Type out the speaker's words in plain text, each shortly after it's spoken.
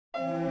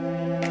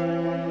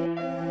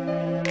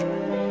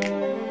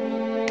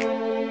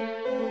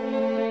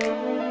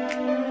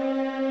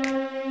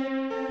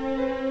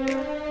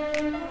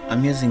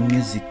I'm using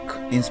music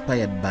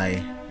inspired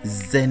by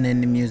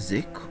Zenen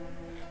Music.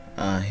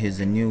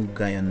 He's a new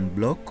guy on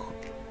blog.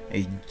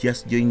 He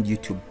just joined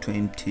YouTube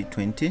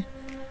 2020.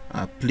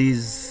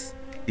 Please,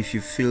 if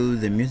you feel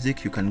the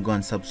music, you can go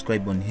and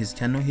subscribe on his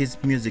channel. His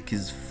music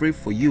is free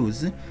for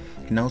use.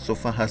 He now so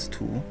far has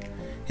two.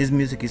 His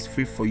music is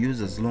free for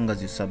use as long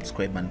as you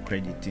subscribe and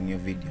credit in your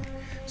video.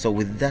 So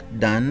with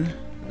that done,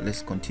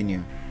 let's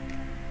continue.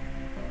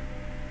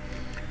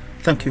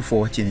 Thank you for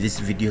watching these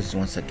videos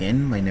once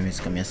again. My name is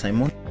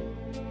Simon.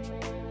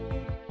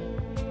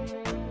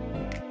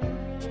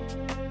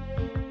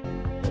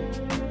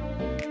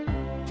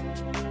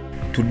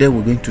 Today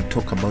we're going to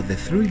talk about the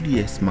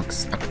 3ds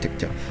Max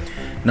architecture.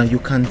 Now you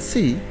can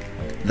see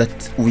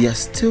that we are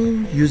still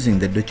using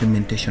the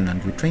documentation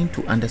and we're trying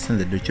to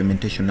understand the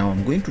documentation. Now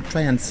I'm going to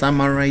try and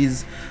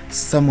summarize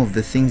some of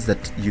the things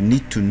that you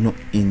need to know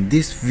in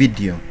this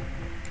video.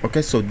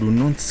 Okay, so do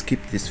not skip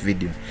this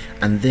video,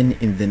 and then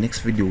in the next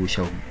video we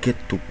shall get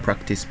to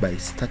practice by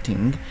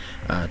starting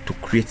to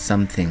create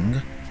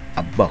something,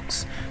 a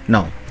box.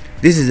 Now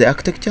this is the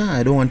architecture.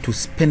 I don't want to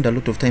spend a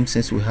lot of time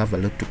since we have a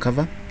lot to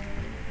cover.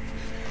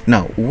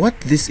 Now what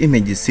this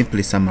image is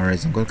simply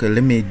summarizing. Okay,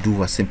 let me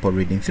do a simple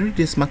reading.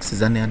 3ds Max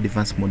is an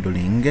advanced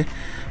modeling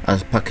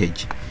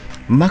package.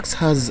 Max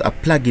has a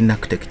plugin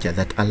architecture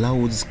that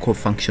allows core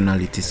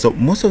functionality. So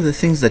most of the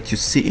things that you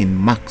see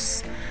in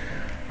Max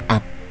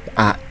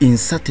are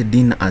inserted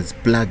in as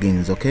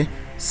plugins, okay?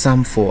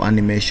 Some for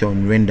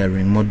animation,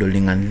 rendering,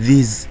 modeling, and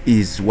this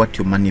is what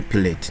you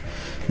manipulate.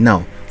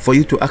 Now for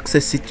you to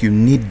access it, you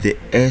need the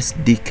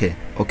SDK,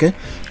 okay?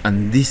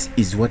 And this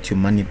is what you're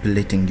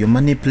manipulating. You're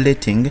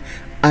manipulating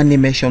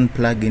animation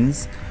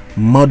plugins,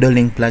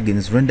 modeling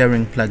plugins,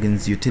 rendering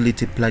plugins,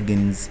 utility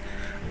plugins,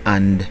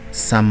 and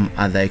some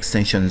other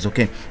extensions.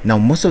 Okay, now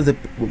most of the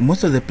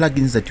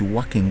plugins that you're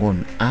working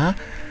on are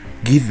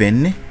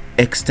given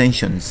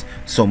extensions.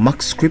 So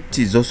Max Script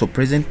is also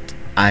present.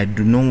 I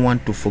do not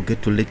want to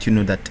forget to let you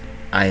know that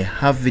I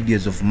have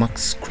videos of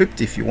Max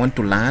Script. If you want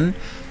to learn,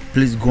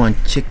 please go and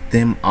check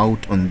them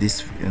out on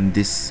this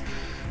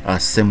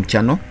same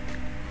channel.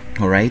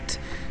 All right,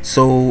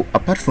 so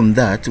apart from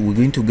that, we're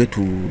going to get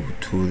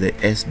to the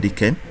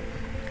SDK,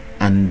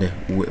 and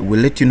we'll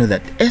let you know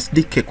that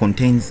SDK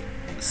contains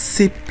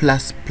C++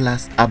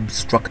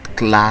 abstract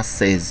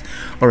classes.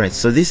 All right,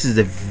 so this is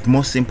the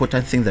most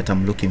important thing that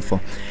I'm looking for.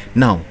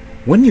 Now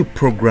when you're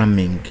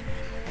programming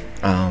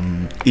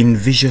in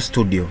Visual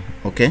Studio,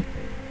 okay,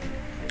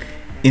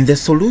 in the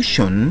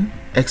Solution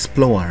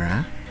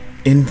Explorer,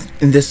 in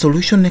the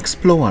Solution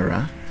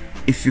Explorer,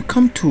 if you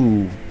come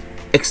to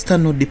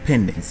external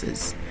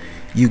dependencies,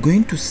 you're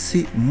going to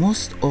see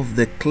most of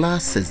the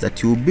classes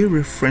that you'll be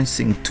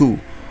referencing to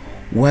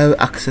while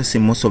accessing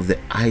most of the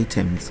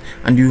items.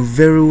 And you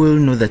very well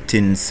know that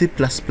in C++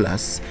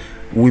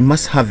 we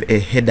must have a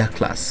header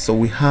class. So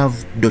we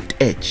have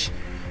 .h.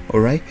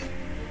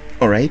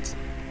 all right,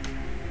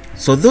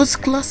 so those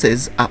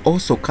classes are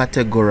also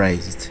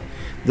categorized.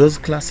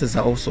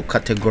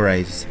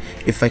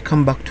 If I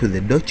come back to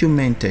the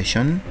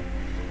documentation,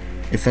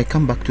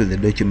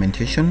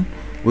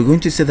 we're going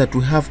to say that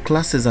we have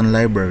classes and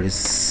libraries.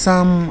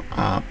 Some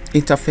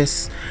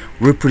interface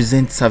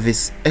represent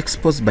service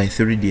exposed by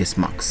 3ds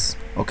Max.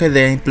 Okay,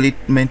 their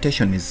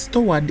implementation is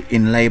stored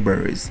in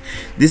libraries.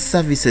 These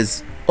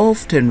services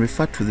often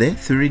refer to the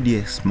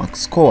 3ds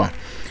Max core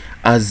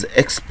as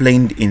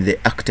explained in the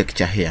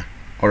architecture here.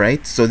 All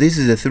right, so this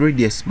is the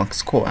 3ds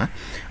Max core,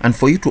 and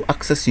for you to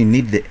access you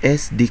need the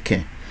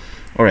SDK.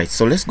 All right,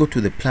 so let's go to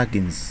the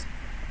plugins.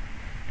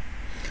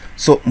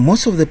 So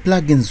most of the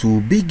plugins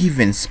will be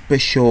given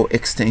special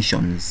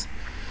extensions.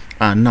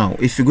 Now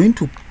if you're going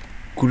to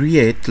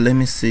create, let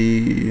me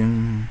see,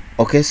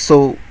 okay,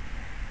 so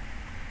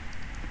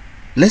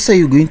let's say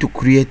you're going to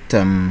create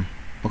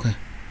okay,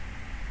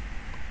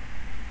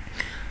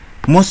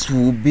 most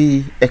will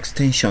be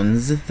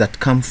extensions that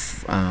come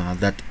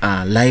that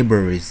are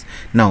libraries.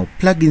 Now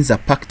plugins are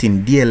packed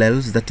in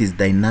DLLs, that is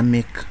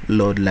dynamic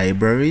load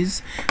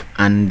libraries,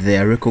 and they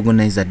are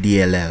recognized as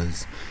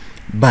DLLs.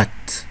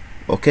 But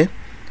okay,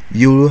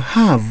 you'll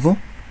have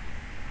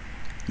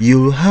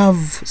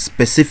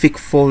specific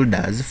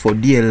folders for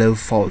DLL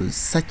files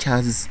such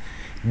as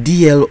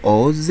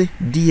DLOs,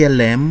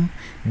 DLM,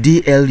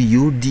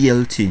 DLU,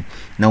 DLT.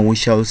 Now we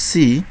shall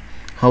see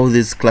how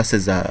these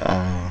classes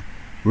are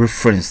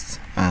referenced.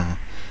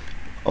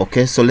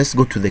 Okay, so let's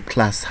go to the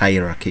class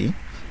hierarchy.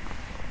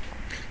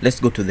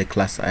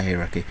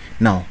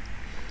 Now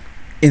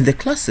in the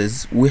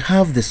classes we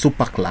have the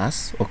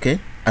superclass, okay,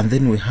 and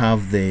then we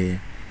have the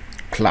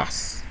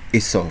class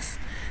itself.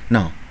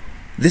 Now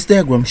this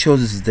diagram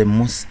shows the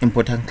most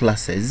important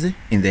classes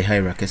in the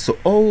hierarchy. So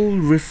all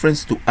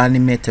reference to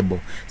animatable,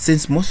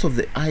 since most of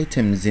the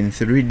items in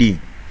 3ds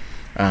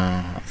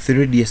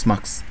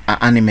Max are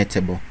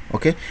animatable,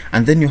 okay,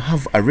 and then you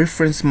have a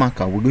reference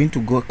marker. We're going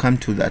to come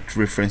to that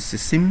reference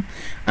system,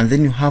 and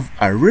then you have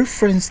a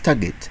reference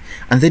target,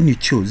 and then you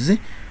choose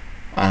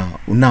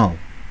now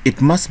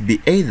it must be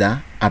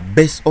either a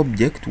base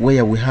object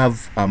where we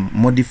have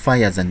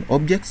modifiers and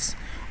objects,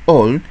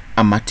 all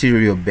a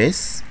material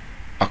base,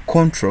 a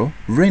control,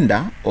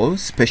 render, or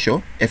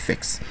special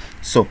effects.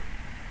 So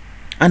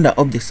under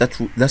objects,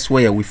 that's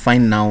where we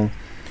find now.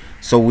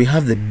 So we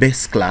have the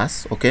base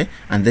class, okay,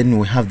 and then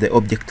we have the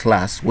object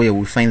class where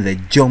we find the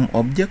geom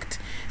object,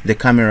 the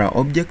camera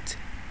object,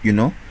 you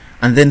know,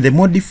 and then the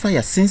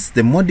modifier. Since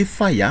the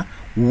modifier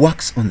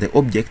works on the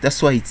object,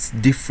 that's why it's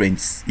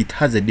different. It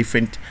has a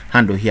different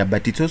handle here,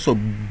 but it also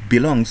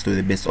belongs to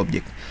the base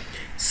object.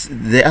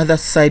 The other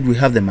side, we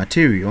have the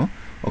material,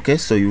 okay,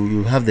 so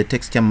you have the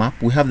texture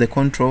map, we have the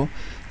control,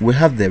 we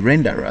have the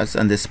renderers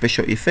and the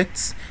special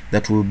effects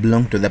that will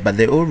belong to that, but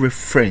they all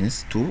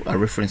reference to a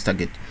reference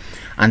target.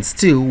 And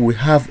still we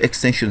have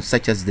extensions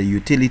such as the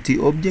utility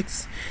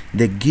objects,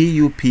 the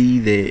GUP,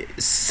 the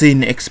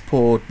scene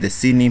export, the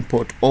scene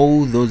import.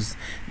 All those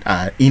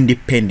are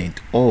independent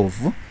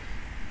of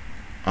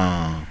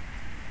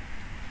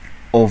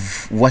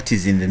what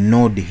is in the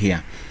node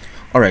here.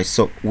 Alright,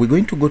 so we're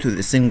going to go to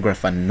the scene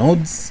graph and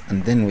nodes,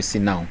 and then we see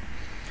now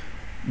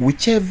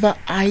whichever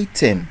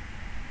item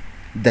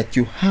that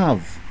you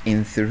have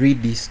in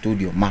 3D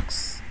Studio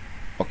Max,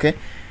 okay,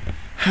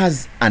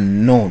 has a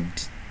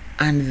node,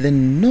 and the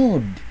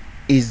node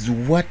is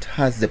what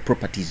has the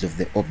properties of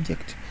the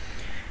object.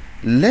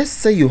 Let's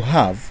say you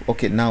have,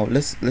 okay, now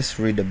let's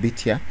read a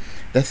bit here.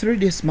 The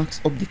 3ds Max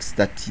objects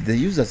that the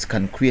users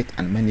can create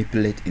and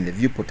manipulate in the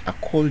viewport are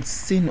called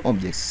scene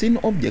objects. Scene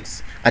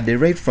objects are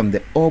derived from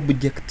the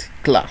object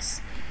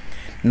class.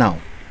 Now,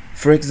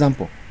 for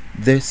example,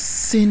 the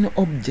scene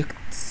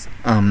objects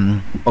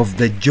of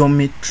the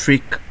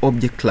geometric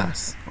object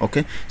class,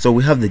 okay, so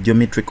we have the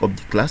geometric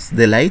object class.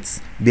 The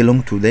lights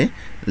belong to the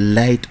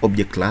light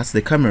object class,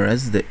 the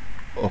cameras, the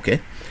okay,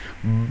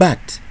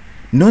 but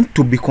not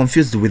to be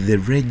confused with the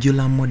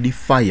regular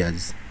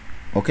modifiers,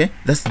 okay,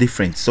 that's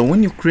different. So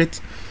when you create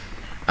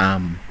a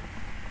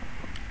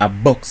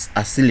box,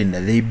 a cylinder,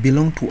 they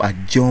belong to a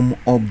geom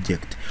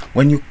object.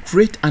 When you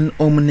create an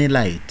omni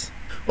light,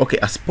 okay,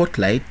 a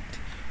spotlight,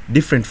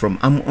 different from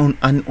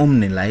an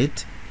omni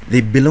light,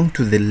 they belong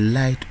to the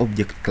light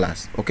object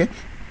class, okay.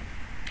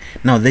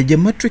 Now the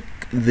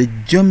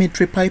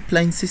geometry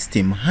pipeline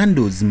system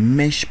handles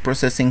mesh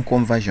processing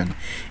conversion.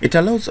 It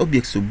allows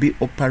objects to be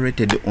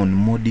operated on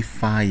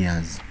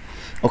modifiers,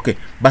 okay,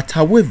 but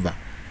however,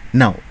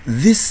 now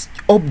this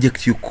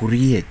object you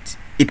create,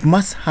 it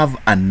must have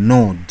a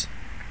node.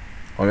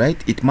 All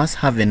right, it must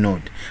have a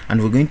node,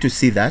 and we're going to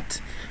see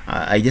that.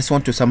 I just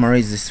want to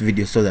summarize this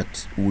video so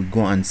that we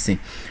go and see.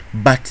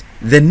 But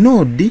the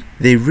node,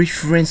 they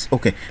reference,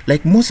 okay,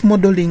 like most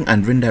modeling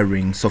and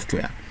rendering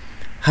software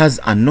has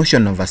a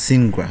notion of a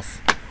scene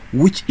graph,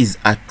 which is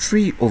a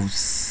tree of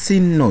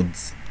scene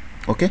nodes,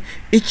 okay.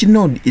 Each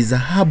node is a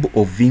hub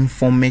of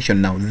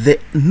information. Now the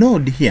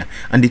node here,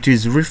 and it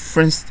is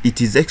referenced,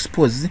 it is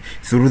exposed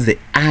through the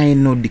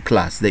inode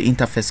class, the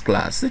interface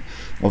class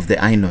of the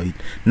inode.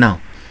 Now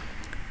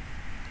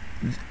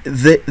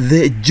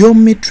the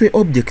geometry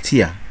object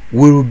here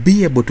will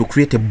be able to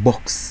create a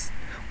box,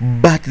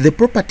 but the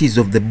properties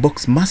of the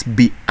box must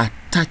be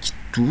attached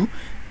to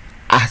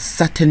a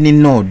certain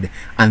node,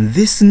 and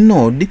this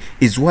node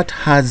is what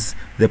has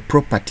the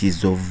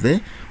properties of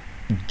the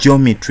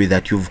geometry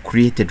that you've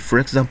created. For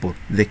example,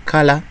 the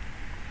color,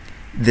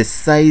 the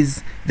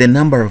size, the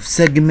number of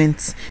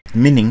segments,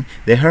 meaning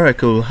the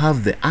hierarchy will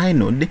have the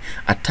inode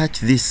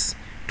attach this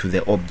to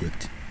the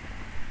object.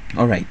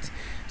 All right,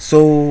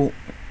 so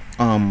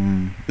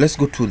let's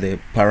go to the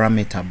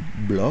parameter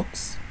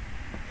blocks.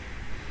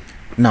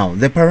 Now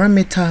the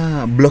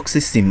parameter block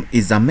system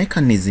is a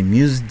mechanism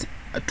used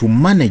to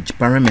manage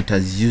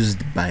parameters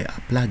used by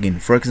a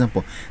plugin. For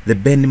example, the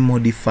bend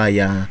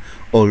modifier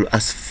or a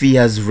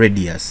sphere's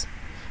radius.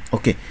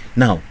 Okay,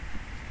 now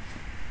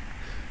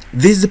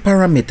these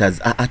parameters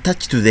are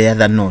attached to the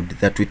other node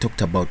that we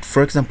talked about.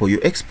 For example, you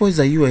expose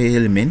a UI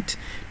element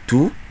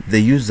to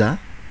the user.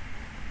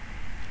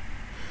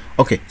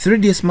 Okay,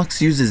 3ds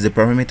Max uses the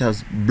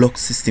parameters block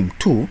system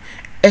to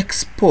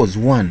expose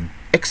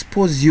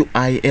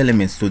UI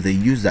elements to the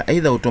user,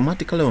 either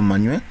automatically or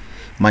manually.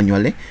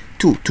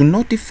 2, to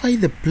notify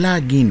the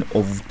plugin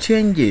of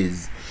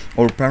changes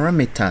or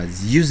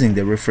parameters using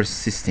the reference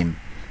system.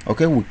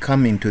 Okay, we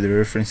come into the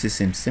reference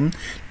system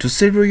to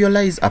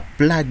serialize a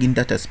plugin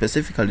data,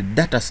 specifically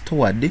data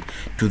stored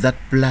to that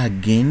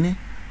plugin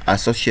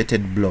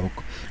associated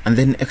block, and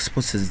then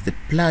exposes the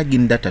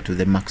plugin data to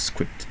the Max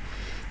script.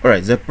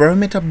 Alright, the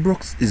parameter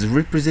blocks is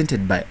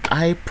represented by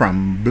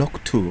iParam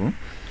block 2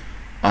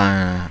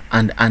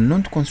 and are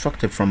not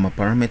constructed from a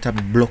parameter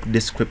block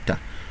descriptor.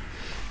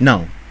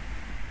 Now,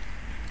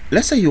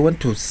 let's say you want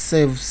to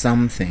save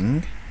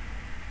something.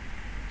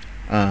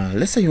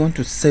 Let's say you want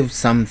to save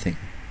something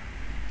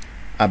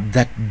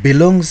that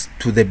belongs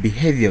to the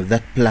behavior of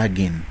that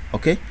plugin.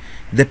 Okay,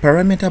 the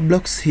parameter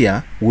blocks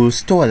here will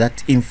store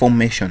that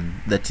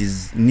information that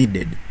is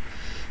needed.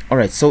 All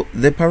right, so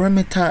the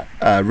parameter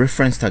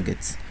reference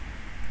targets.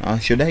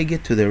 Should I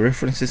get to the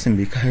reference system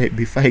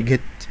before I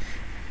get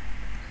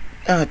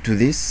to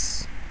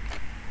this?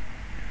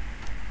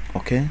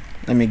 Okay,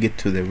 let me get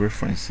to the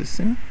reference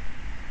system.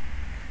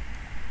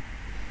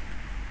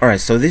 Alright,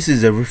 so this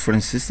is a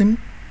reference system.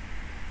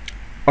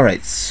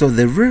 Alright, so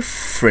the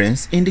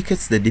reference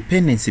indicates the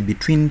dependency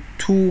between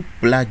two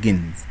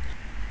plugins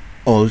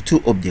or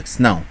two objects.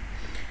 Now,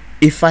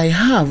 if I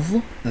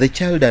have the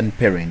child and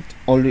parent,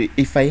 or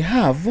if I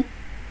have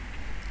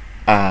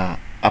a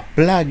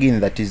plugin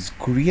that is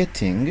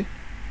creating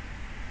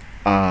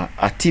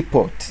a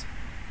teapot,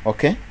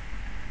 okay,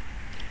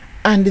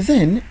 and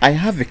then I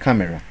have a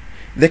camera,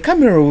 the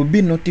camera will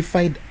be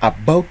notified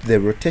about the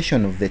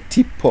rotation of the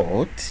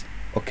teapot,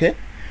 okay,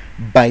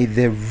 by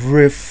the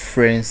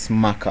reference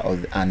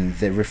marker and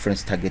the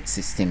reference target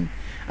system.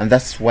 And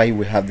that's why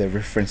we have the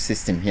reference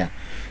system here.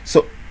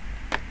 So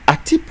a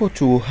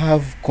teapot will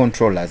have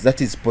controllers, that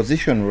is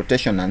position,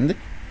 rotation,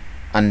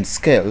 and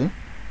scale,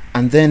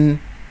 and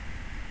then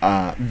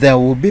there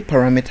will be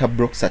parameter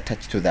blocks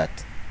attached to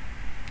that.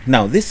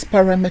 Now this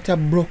parameter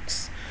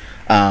blocks,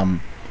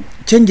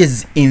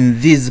 changes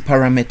in these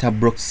parameter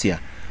blocks here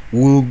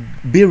will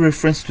be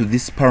referenced to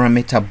this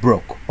parameter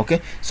block,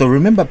 okay. So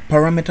remember,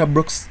 parameter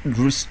blocks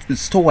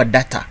store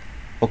data,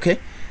 okay,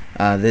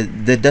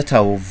 the data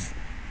of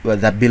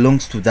that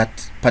belongs to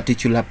that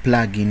particular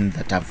plugin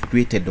that I've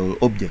created or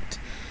object.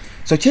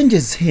 So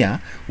changes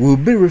here will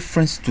be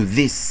referenced to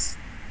this,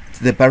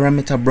 the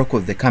parameter block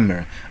of the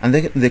camera, and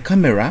the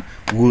camera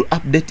will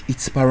update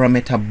its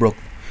parameter block.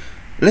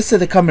 Let's say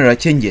the camera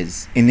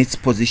changes in its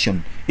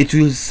position, it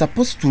will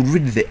supposed to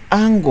read the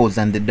angles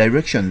and the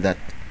direction that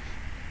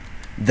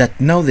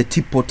now the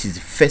teapot is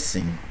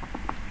facing,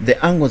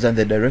 the angles and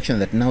the direction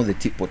that now the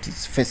teapot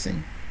is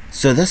facing.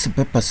 So that's the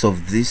purpose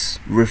of this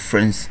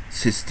reference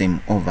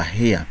system over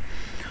here.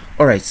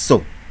 Alright,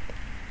 so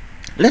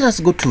let us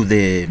go to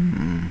the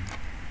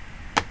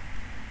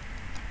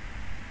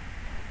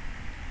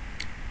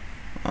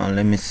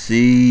let me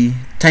see,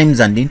 times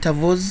and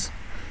intervals.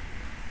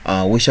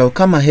 We shall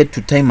come ahead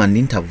to time and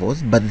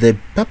intervals, but the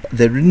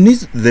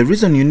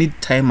reason you need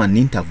time and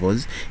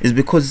intervals is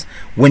because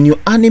when you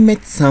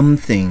animate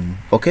something,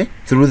 okay,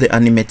 through the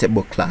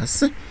animatable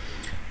class,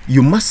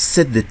 you must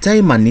set the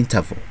time and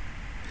interval.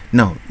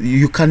 Now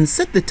you can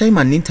set the time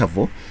and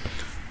interval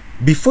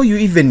before you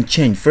even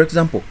change. For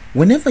example,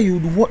 whenever you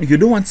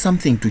don't want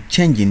something to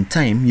change in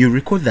time, you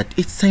record that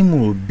its time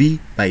will be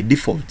by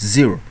default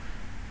 0.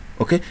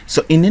 Okay,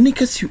 so in any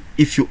case,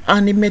 if you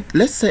animate,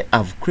 let's say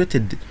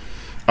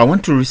I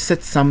want to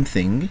reset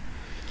something,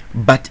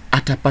 but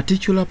at a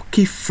particular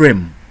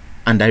keyframe,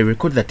 and I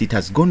record that it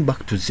has gone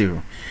back to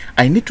 0.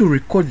 I need to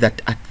record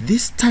that at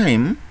this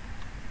time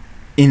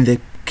in the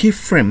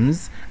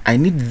keyframes, I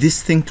need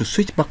this thing to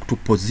switch back to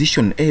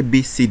position A,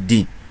 B, C,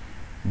 D,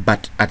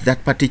 but at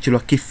that particular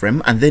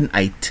keyframe, and then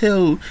I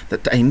tell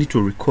that I need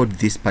to record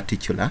this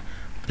particular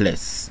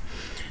place.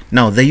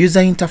 Now the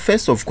user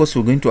interface, of course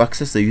we're going to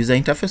access the user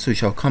interface, so we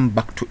shall come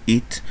back to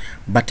it,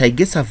 but I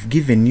guess I've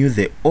given you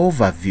the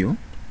overview